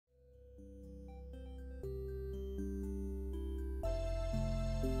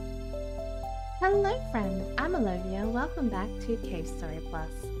Hello friend, I'm Olivia, welcome back to Cave Story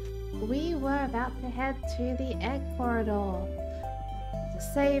Plus. We were about to head to the egg corridor to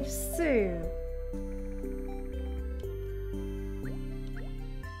save Sue.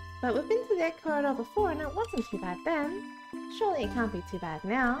 But we've been to the egg corridor before and it wasn't too bad then. Surely it can't be too bad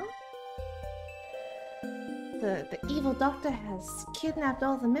now. The evil doctor has kidnapped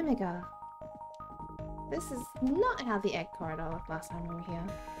all the Mimiga. This is not how the egg corridor looked last time we were here.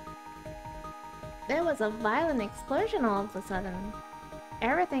 There was a violent explosion all of a sudden.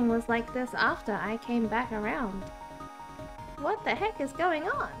 Everything was like this after I came back around. What the heck is going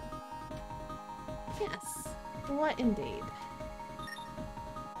on? Yes, what indeed?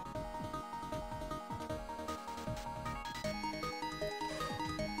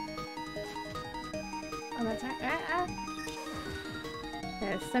 Oh, that's right.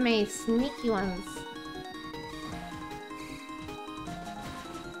 There's so many sneaky ones.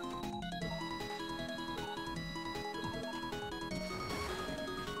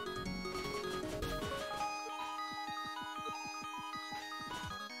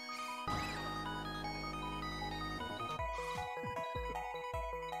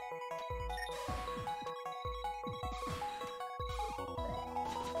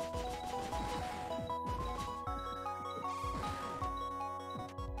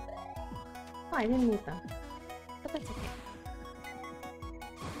 Oh, I didn't need them. But that's okay.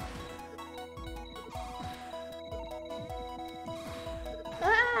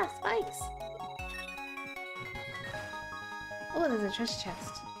 Ah! Spikes! Oh, there's a treasure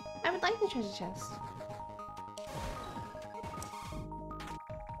chest. I would like the treasure chest.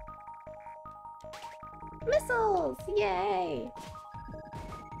 Missiles! Yay!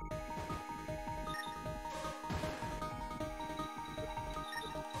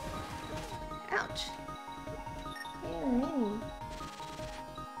 Ouch. Ew, me.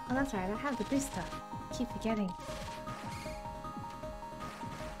 Oh, that's right, I have the booster. Keep forgetting.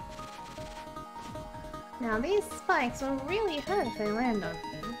 Now these spikes will really hurt if they land on me.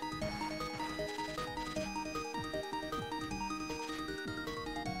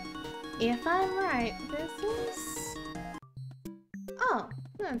 If I'm right, this is... Oh,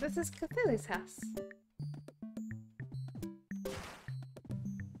 no, this is Cthulhu's house.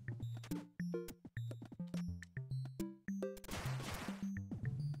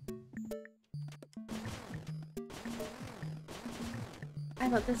 I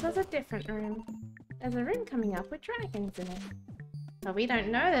thought this was a different room. There's a room coming up with dragons in it. But we don't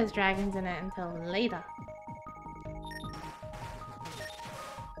know there's dragons in it until later.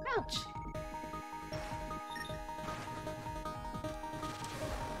 Ouch!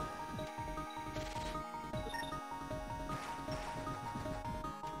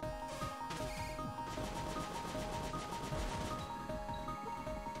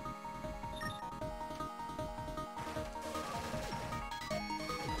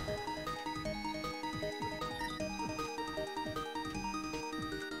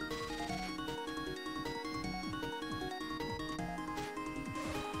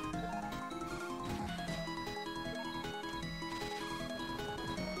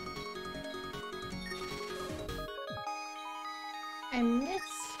 I missed.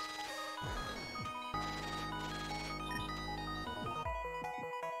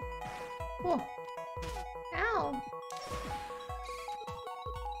 Oh. Ow.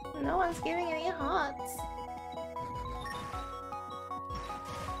 No one's giving any hearts.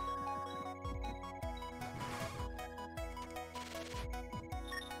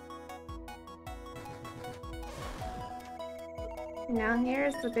 Now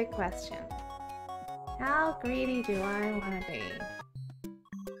here's the big question. How greedy do I want to be?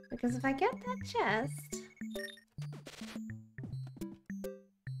 Because if I get that chest...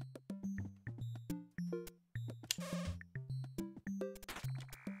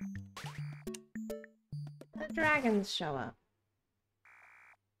 the dragons show up.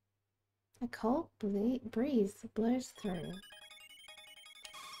 A cold breeze blows through.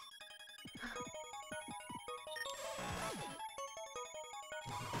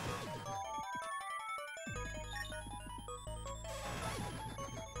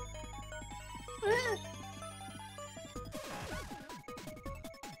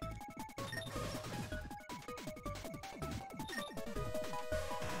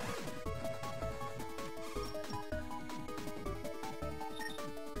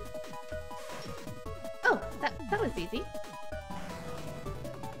 Oh, that was easy.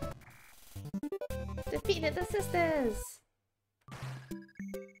 Defeated the sisters!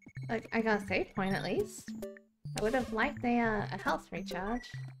 Like, I got a save point at least. I would have liked a health recharge.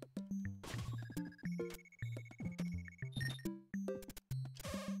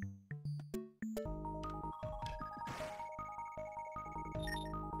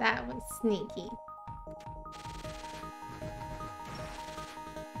 That was sneaky.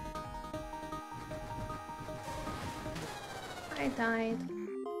 I died.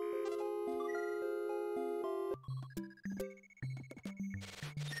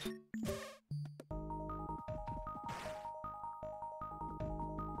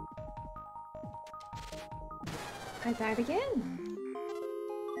 I died again.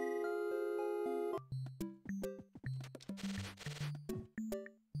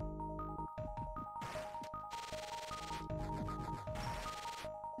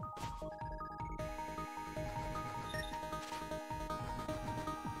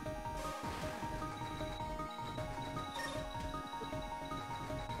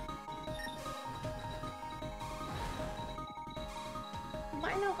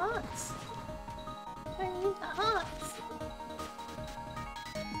 Why no hearts? I need the hearts.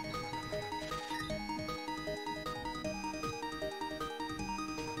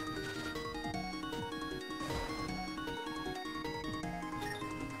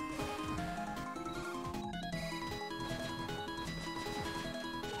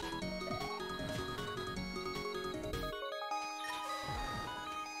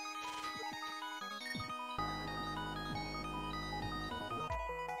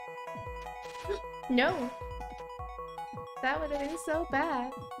 No. That would have been so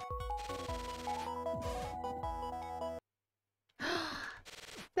bad.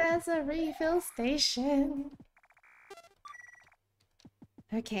 There's a refill station.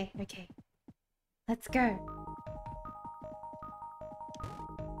 Okay, okay. Let's go.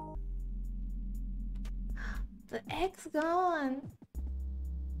 The egg's gone.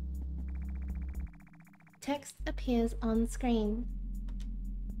 Text appears on screen.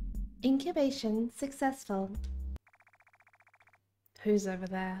 Incubation successful. Who's over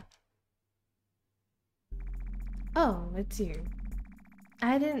there? Oh, it's you.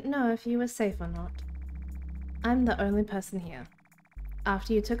 I didn't know if you were safe or not. I'm the only person here.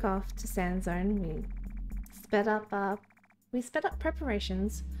 After you took off to Sand Zone, we sped up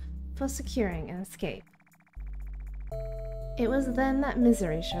preparations for securing an escape. It was then that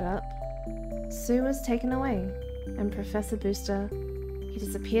misery showed up. Sue was taken away, and Professor Booster, he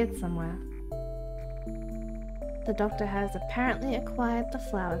disappeared somewhere. The doctor has apparently acquired the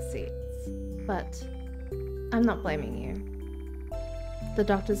flower seeds, but I'm not blaming you. The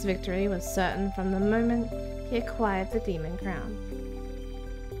doctor's victory was certain from the moment he acquired the demon crown.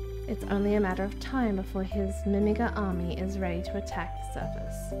 It's only a matter of time before his Mimiga army is ready to attack the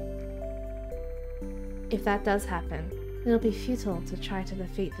surface. If that does happen, it'll be futile to try to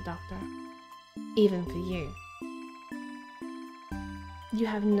defeat the doctor, even for you. You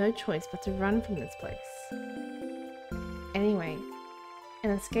have no choice but to run from this place. Anyway, an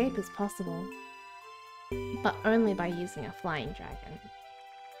escape is possible, but only by using a flying dragon.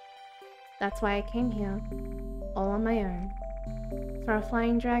 That's why I came here, all on my own, for a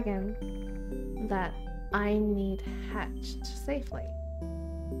flying dragon that I need hatched safely.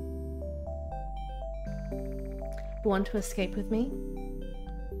 Want to escape with me?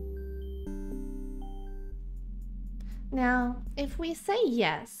 Now, if we say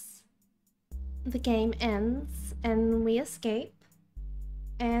yes, the game ends and we escape,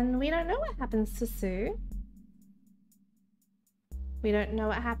 and we don't know what happens to Sue. We don't know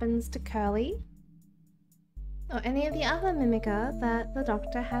what happens to Curly, or any of the other Mimiga that the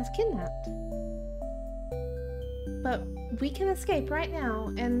doctor has kidnapped. But we can escape right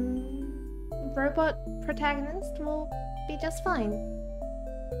now, and robot protagonist will be just fine.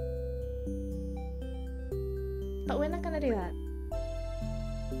 But we're not gonna do that.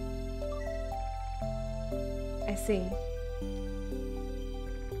 I see.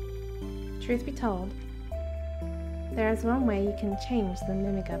 Truth be told, there is one way you can change the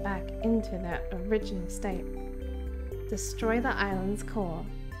Mimiga back into their original state. Destroy the island's core.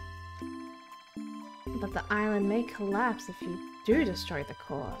 But the island may collapse if you do destroy the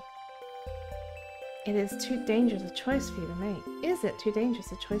core. It is too dangerous a choice for you to make. Is it too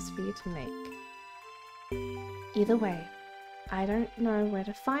dangerous a choice for you to make? Either way, I don't know where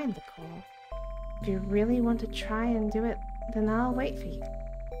to find the core. If you really want to try and do it, then I'll wait for you.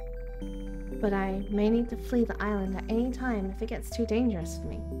 But I may need to flee the island at any time if it gets too dangerous for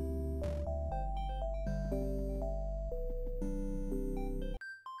me.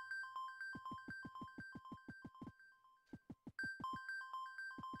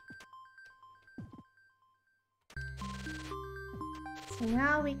 So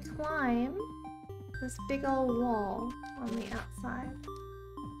now we climb this big old wall on the outside.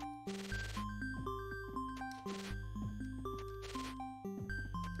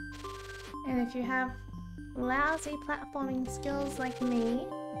 And if you have lousy platforming skills like me,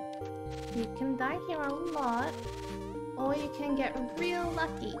 You can die here a lot, or you can get real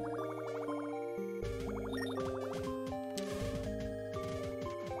lucky.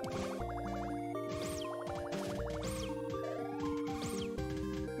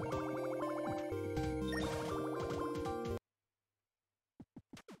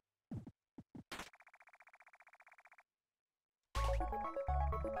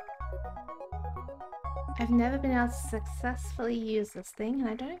 I've never been able to successfully use this thing, and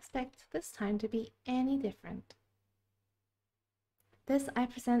I don't expect this time to be any different. This I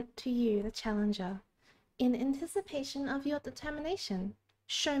present to you, the challenger, in anticipation of your determination.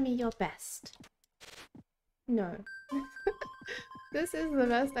 Show me your best. No. This is the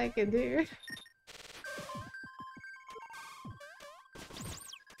best I can do.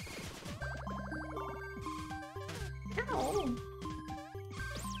 Ow!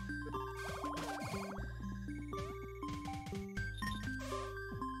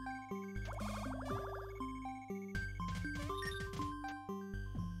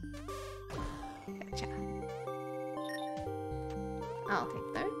 Gotcha. I'll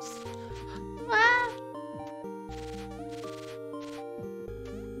take those. Ah!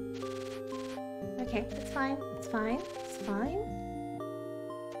 Okay, it's fine. It's fine. It's fine.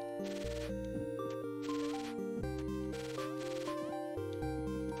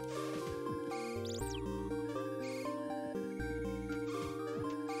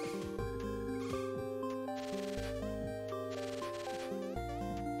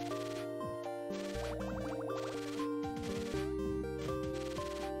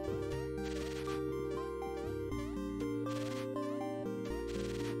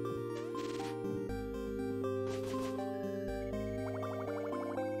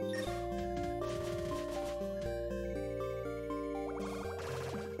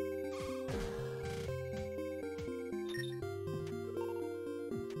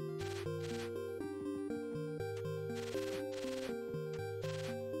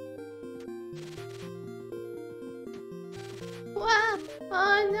 Wah!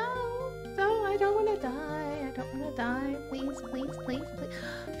 Oh no! No, I don't want to die. I don't want to die. Please, please, please,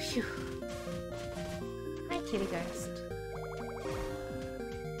 please. Phew. Hi, kitty ghost.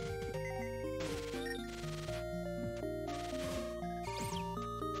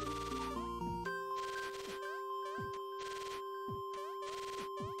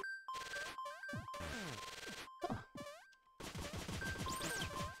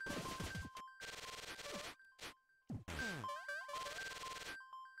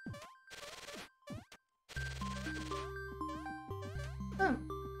 Oh,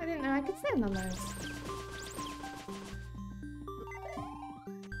 I didn't know I could stand on those.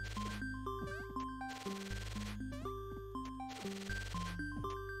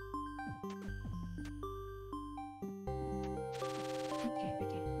 Okay,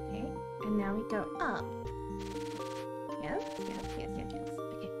 okay, okay. And now we go up. Yes, yes, yes, yes, yes.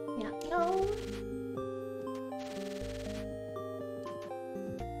 Okay, yeah, no.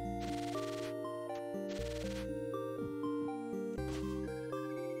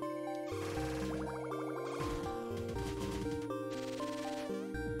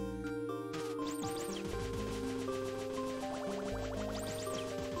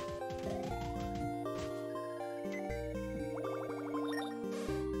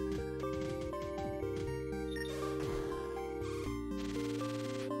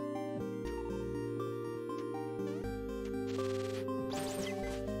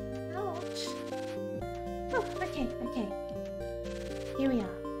 Ouch. Oh, okay, okay. Here we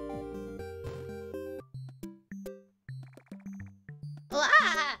are.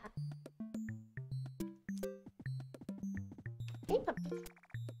 Ah! Hey, puppy.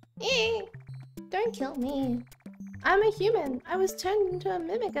 Eh, don't kill me. I'm a human. I was turned into a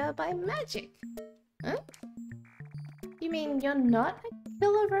mimica by magic. Huh? You mean you're not a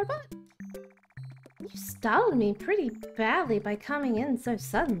killer robot? You startled me pretty badly by coming in so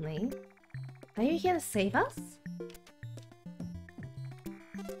suddenly. Are you here to save us?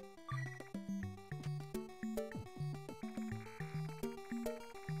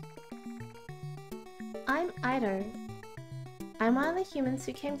 I'm Ido. I'm one of the humans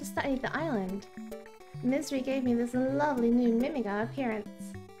who came to study the island. Misery gave me this lovely new mimica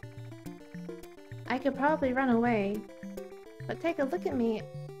appearance. I could probably run away, but take a look at me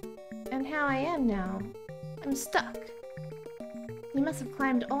and how I am now. I'm stuck. You must have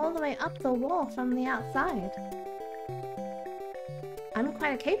climbed all the way up the wall from the outside. I'm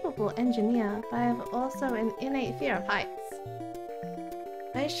quite a capable engineer, but I have also an innate fear of heights.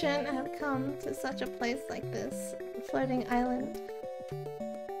 I shouldn't have come to such a place like this, a floating island.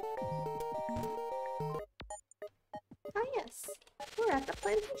 Ah yes, we're at the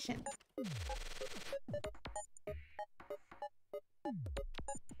plantation.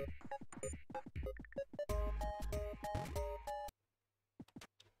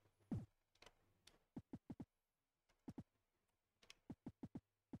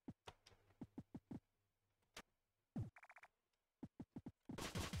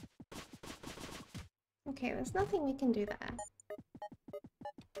 Okay, there's nothing we can do there.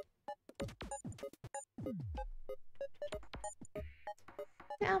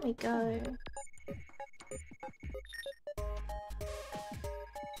 There we go.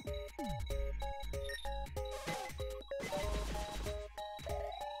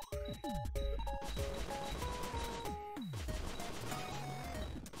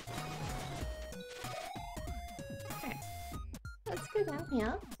 Okay, let's go down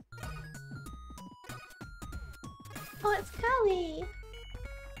here. Oh, it's Kali!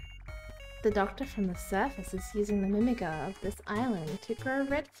 The doctor from the surface is using the mimiga of this island to grow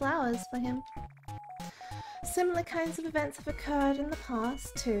red flowers for him. Similar kinds of events have occurred in the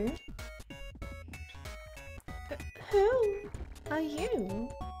past, too. Who are you?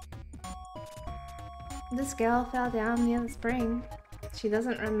 This girl fell down near the spring. She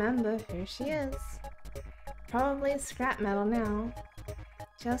doesn't remember who she is. Probably scrap metal now.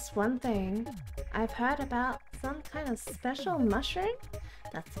 Just one thing. I've heard about some kind of special mushroom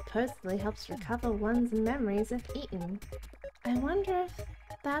that supposedly helps recover one's memories if eaten. I wonder if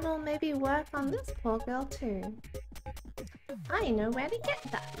that'll maybe work on this poor girl too. I know where to get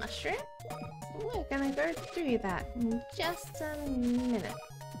that mushroom. We're gonna go do that in just a minute.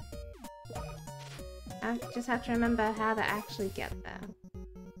 I just have to remember how to actually get there.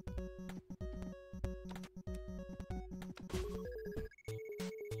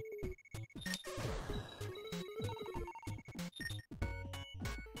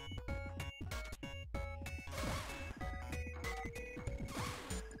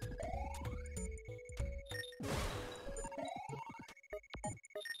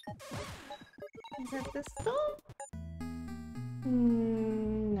 Is it this door?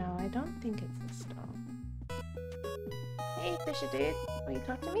 No, I don't think it's this door. Hey, fisher dude, will you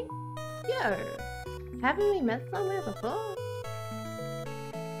talk to me? Yo! Haven't we met somewhere before?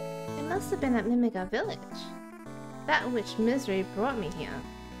 It must have been at Mimiga Village. That witch Misery brought me here.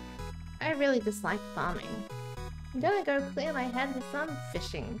 I really dislike farming. I'm gonna go clear my head with some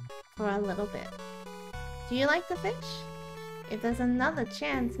fishing for a little bit. Do you like to fish? If there's another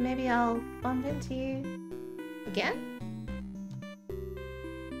chance, maybe I'll bump into you again?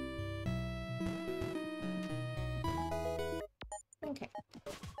 Okay.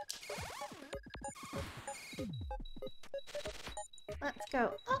 Let's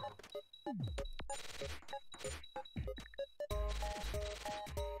go up.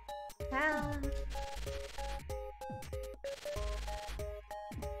 Ah.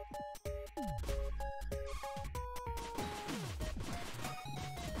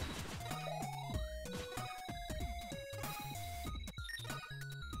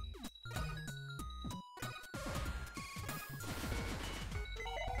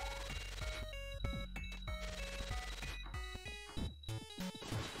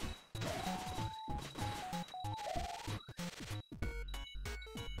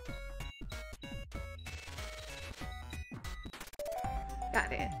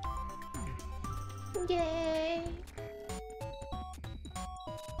 Got it. Yay!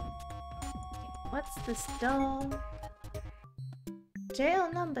 What's this door? Jail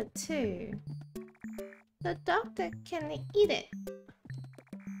number 2. The doctor can eat it.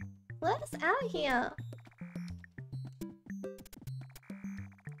 Let us out of here.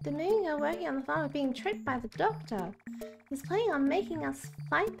 The Moonga working on the farm are being tricked by the doctor. He's planning on making us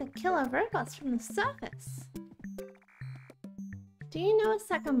fight the killer robots from the surface. Do you know a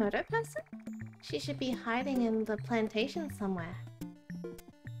Sakamoto person? She should be hiding in the plantation somewhere.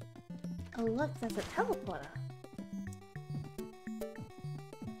 Oh look, there's a teleporter.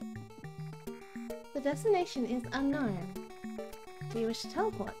 The destination is unknown. Do you wish to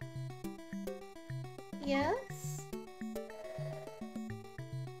teleport? Yes?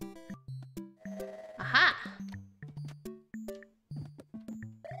 Aha!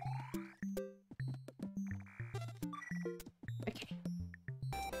 Okay.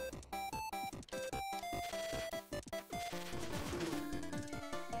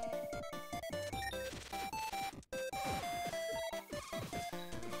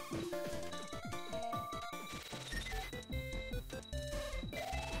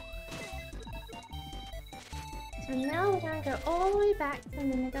 So now we're gonna go all the way back to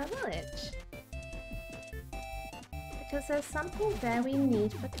Mimiga Village. Because there's something there we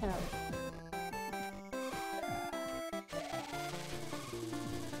need for Curly.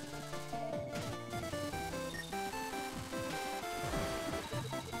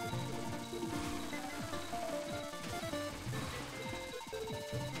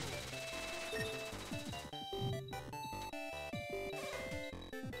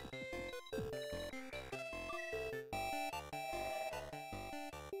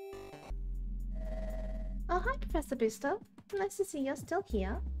 Oh, hi, Professor Booster. Nice to see you're still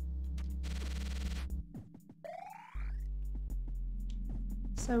here.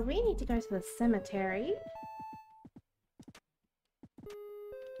 So we need to go to the cemetery.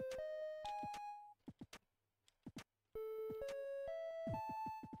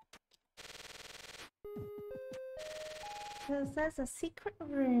 Because there's a secret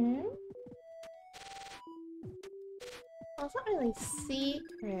room. Well, it's not really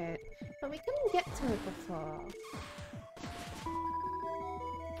secret, but we couldn't get to it before.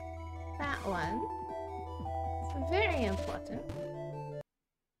 That one. It's very important.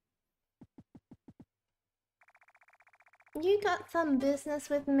 You got some business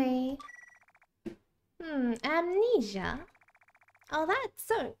with me? Amnesia? Oh,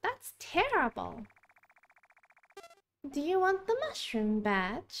 that's terrible. Do you want the mushroom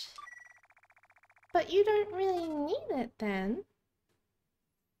badge? But you don't really need it then.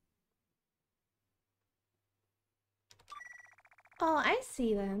 Oh, I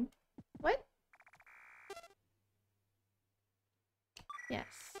see then. What? Yes.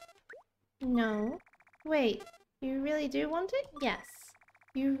 No. Wait, you really do want it? Yes.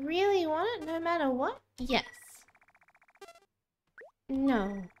 You really want it no matter what? Yes.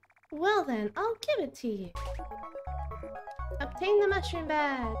 No. Well then, I'll give it to you. Obtain the mushroom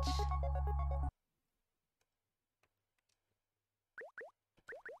badge.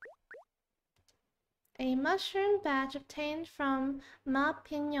 A mushroom badge obtained from Ma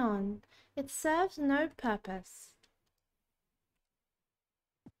Pignon. It serves no purpose.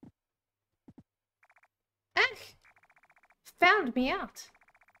 Ach! Found me out.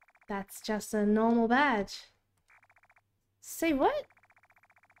 That's just a normal badge. Say what?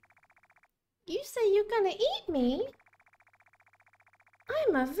 You say you're gonna eat me?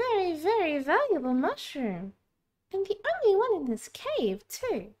 I'm a very, very valuable mushroom. And the only one in this cave,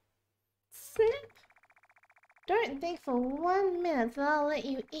 too. Snap! Don't think for 1 minute that I'll let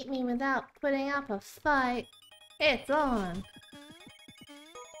you eat me without putting up a fight. It's on!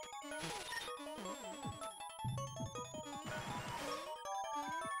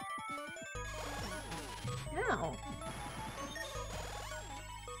 Ow!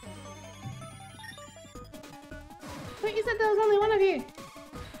 But you said there was only one of you!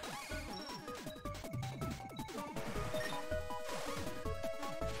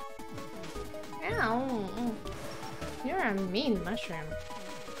 Ow! You're a mean mushroom.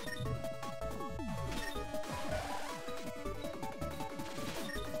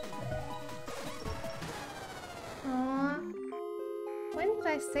 Aww. When did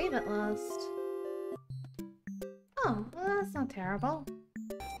I save it last? Oh, well, that's not terrible.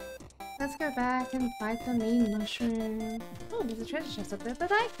 Let's go back and fight the mean mushroom. Oh, there's a treasure chest up there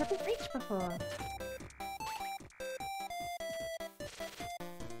that I couldn't reach before.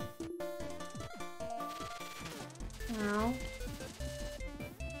 Ow.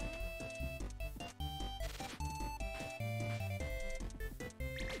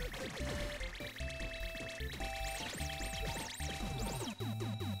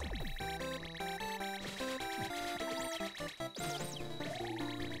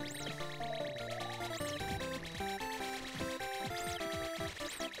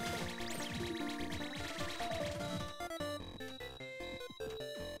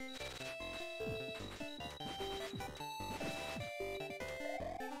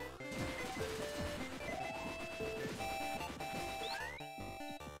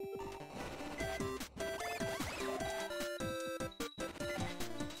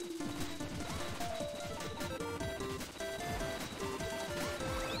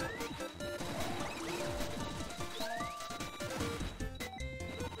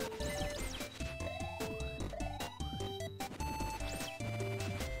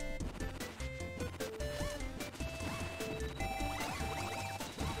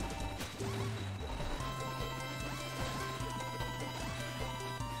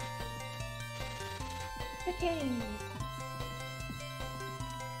 Okay.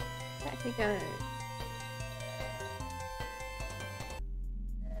 Back we go.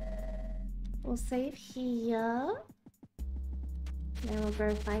 We'll save here. Then we'll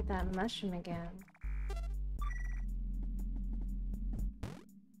go fight that mushroom again.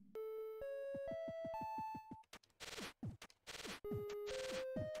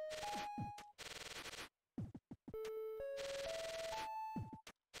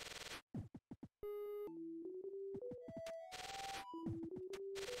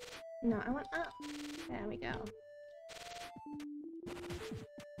 No, I want up. There we go.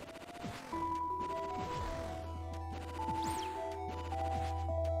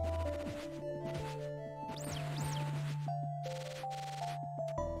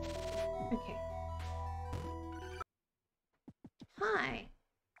 Okay. Hi.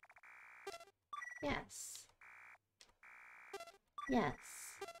 Yes. Yes.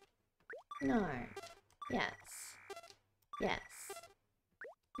 No. Yes. Yes.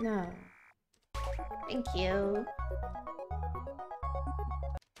 No. Thank you.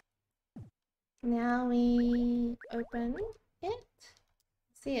 Now we open it.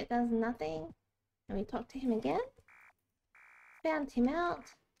 See, it does nothing. And we talk to him again. Found him out.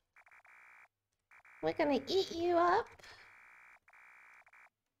 We're gonna eat you up.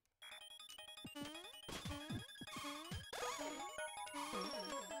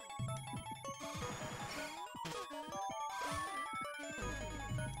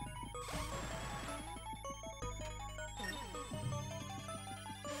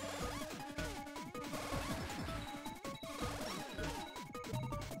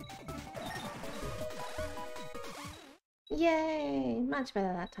 Yay! Much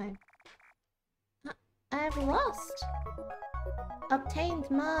better that time. I've lost.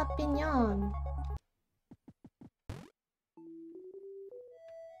 Obtained ma pignon.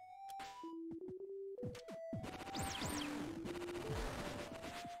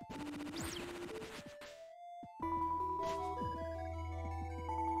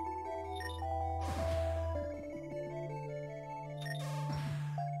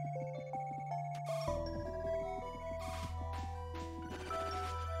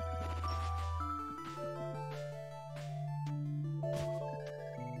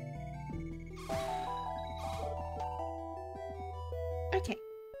 Okay,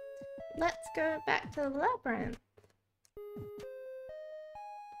 let's go back to the labyrinth.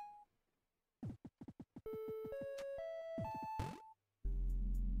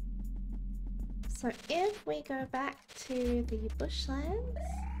 So if we go back to the bushlands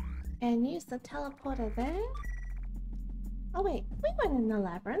and use the teleporter there... Oh wait, we weren't in the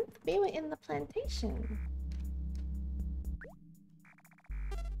labyrinth, we were in the plantation.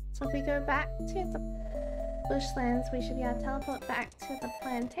 So if we go back to the bushlands, we should be able to teleport back to the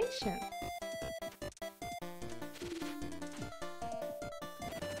plantation.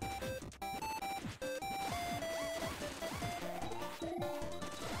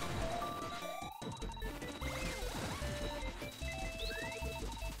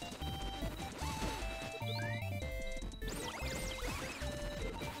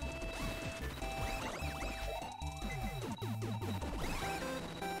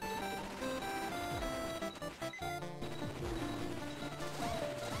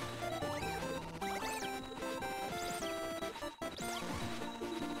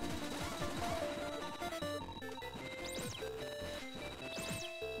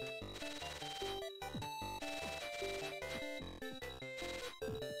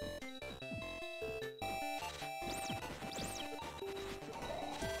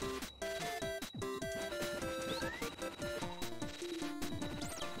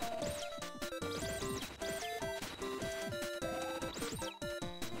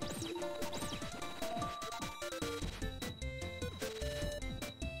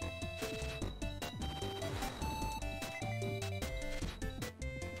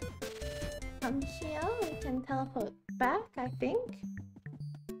 From here, we can teleport back, I think.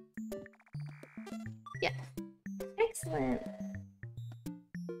 Yes. Excellent.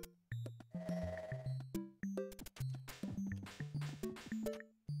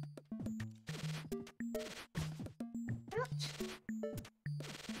 Ouch.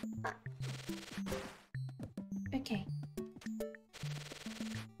 Ah. Okay.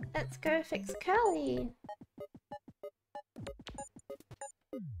 Let's go fix Curly.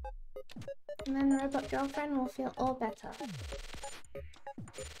 And then Robot Girlfriend will feel all better.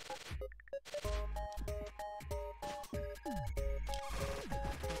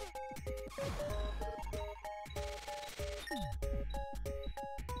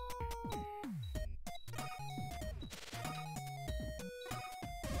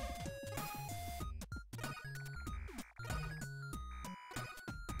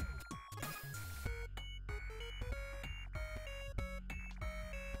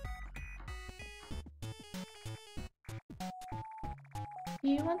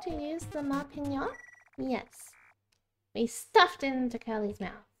 You want to use the ma pignon? Yes. We stuffed it into Curly's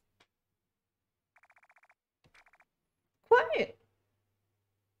mouth. Quote!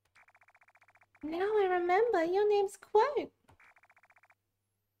 Now I remember, your name's Quote.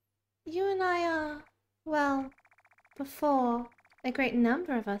 You and I are... well, before a great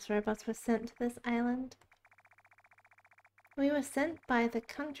number of us robots were sent to this island. We were sent by the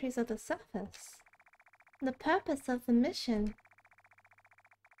countries of the surface. The purpose of the mission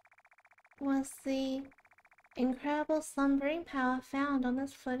was the incredible slumbering power found on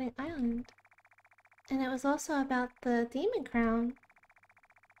this floating island. And it was also about the demon crown.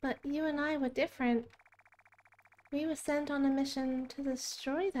 But you and I were different. We were sent on a mission to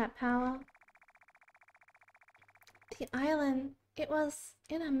destroy that power. The island, it was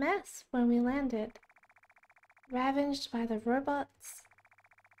in a mess when we landed. Ravaged by the robots.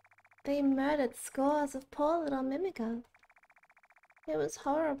 They murdered scores of poor little mimigas. It was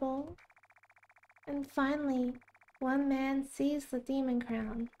horrible. And finally, one man seized the demon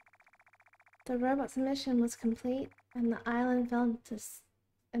crown. The robot's mission was complete, and the island fell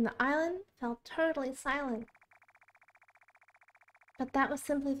totally silent. But that was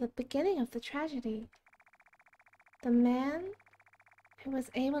simply the beginning of the tragedy. The man who was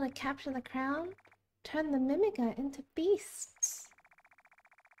able to capture the crown turned the Mimiga into beasts.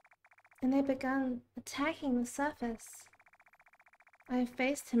 And they began attacking the surface. I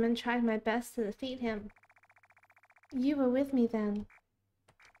faced him and tried my best to defeat him. You were with me then.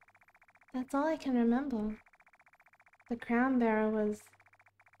 That's all I can remember. The crown bearer was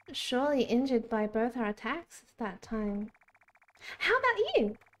surely injured by both our attacks at that time. How about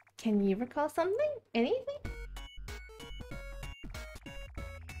you? Can you recall something? Anything?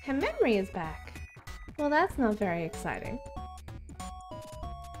 Her memory is back. Well, that's not very exciting.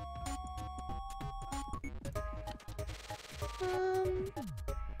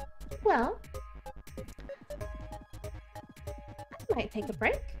 Well, I might take a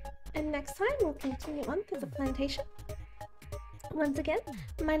break, and next time we'll continue on through the plantation. Once again,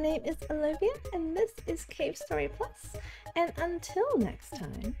 my name is Olivia, and this is Cave Story Plus, and until next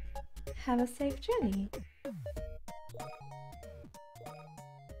time, have a safe journey.